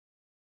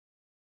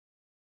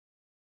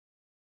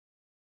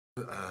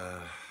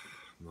Uh,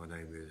 my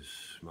name is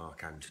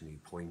Mark Anthony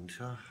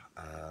Pointer.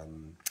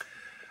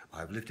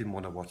 I've lived in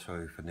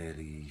Guanajuato for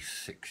nearly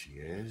 6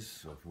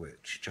 years, of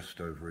which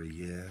just over a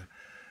year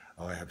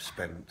I have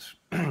spent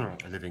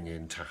living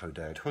in Tajo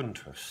de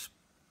Adjuntas,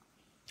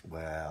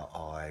 where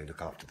I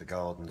look after the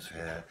gardens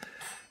here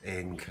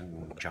in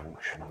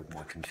conjunction with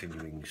my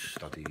continuing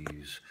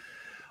studies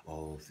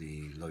of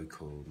the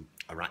local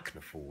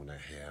arachnofauna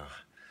here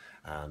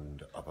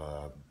and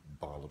other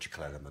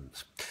biological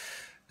elements.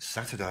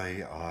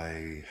 Saturday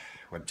I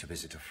went to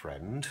visit a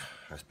friend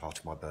as part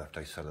of my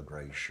birthday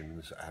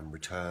celebrations and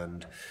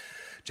returned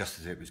just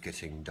as it was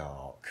getting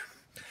dark.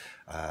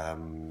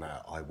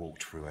 I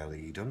walked through El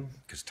Eden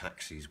because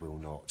taxis will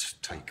not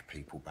take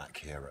people back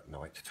here at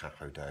night to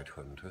Tajo de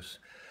Adjuntas.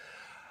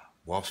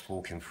 Whilst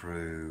walking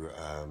through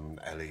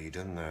El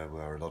Eden, there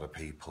were a lot of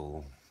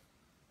people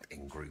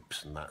in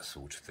groups and that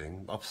sort of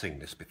thing. I've seen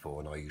this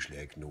before and I usually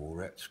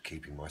ignore it,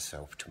 keeping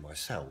myself to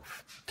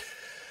myself.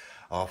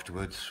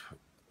 Afterwards,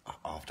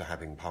 after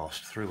having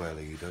passed through El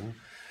Eden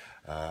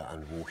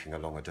and walking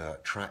along a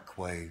dirt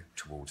trackway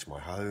towards my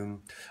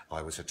home,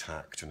 I was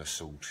attacked and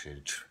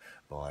assaulted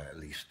by at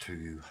least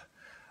two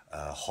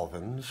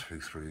hovens who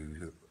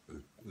threw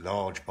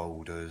large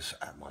boulders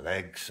at my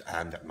legs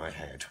and at my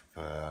head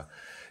for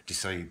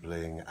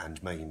disabling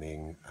and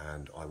maiming,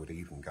 and I would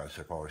even go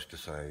so far as to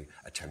say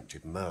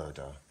attempted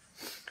murder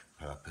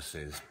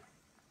purposes.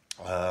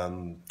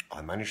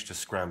 I managed to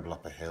scramble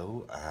up a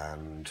hill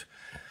and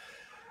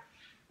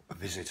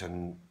visit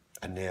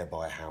a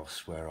nearby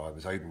house where I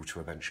was able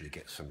to eventually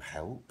get some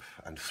help,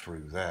 and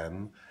through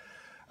them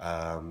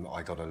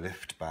I got a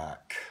lift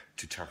back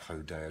to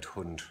Tajo de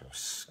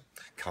Adjuntas,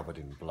 covered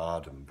in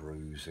blood and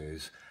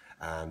bruises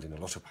and in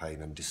a lot of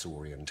pain and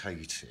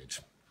disorientated.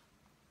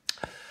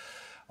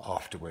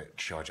 After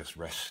which I just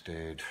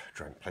rested,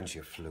 drank plenty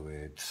of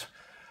fluids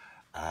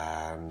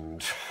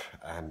and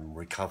am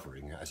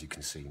recovering, as you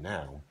can see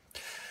now.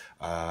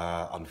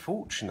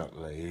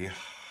 Unfortunately,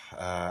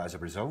 as a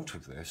result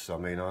of this,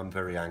 I'm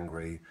very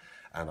angry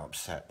and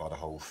upset by the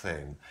whole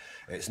thing.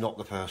 It's not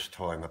the first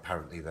time,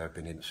 apparently, there have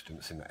been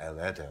incidents in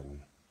El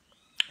Eden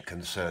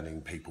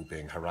concerning people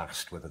being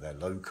harassed, whether they're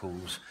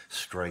locals,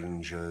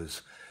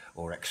 strangers,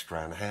 or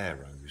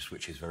extranjeros,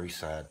 which is very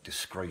sad,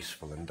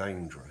 disgraceful and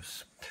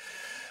dangerous.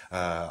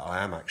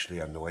 I am actually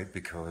annoyed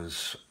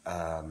because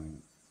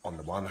on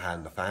the one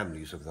hand, the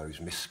families of those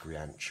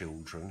miscreant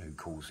children who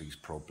cause these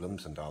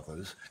problems and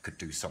others could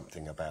do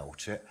something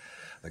about it.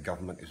 The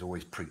government is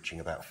always preaching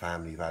about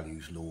family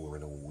values, law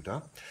and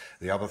order.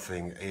 The other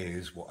thing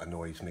is, what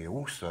annoys me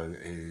also,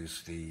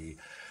 is the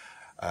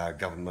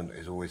government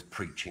is always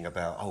preaching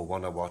about, oh,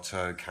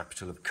 Guanajuato,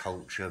 capital of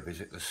culture,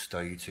 visit the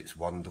state, it's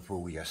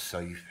wonderful, we are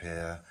safe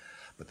here.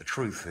 But the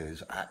truth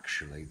is,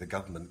 actually, the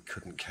government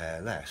couldn't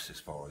care less as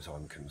far as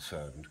I'm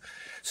concerned.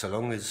 So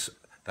long as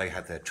they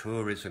had their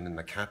tourism in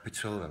the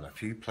capital and a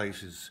few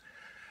places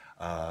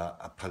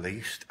are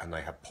policed and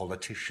they have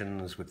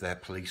politicians with their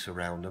police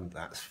around them,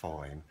 that's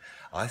fine.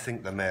 I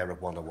think the mayor of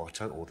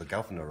Guanajuato or the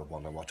governor of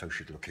Guanajuato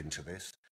should look into this.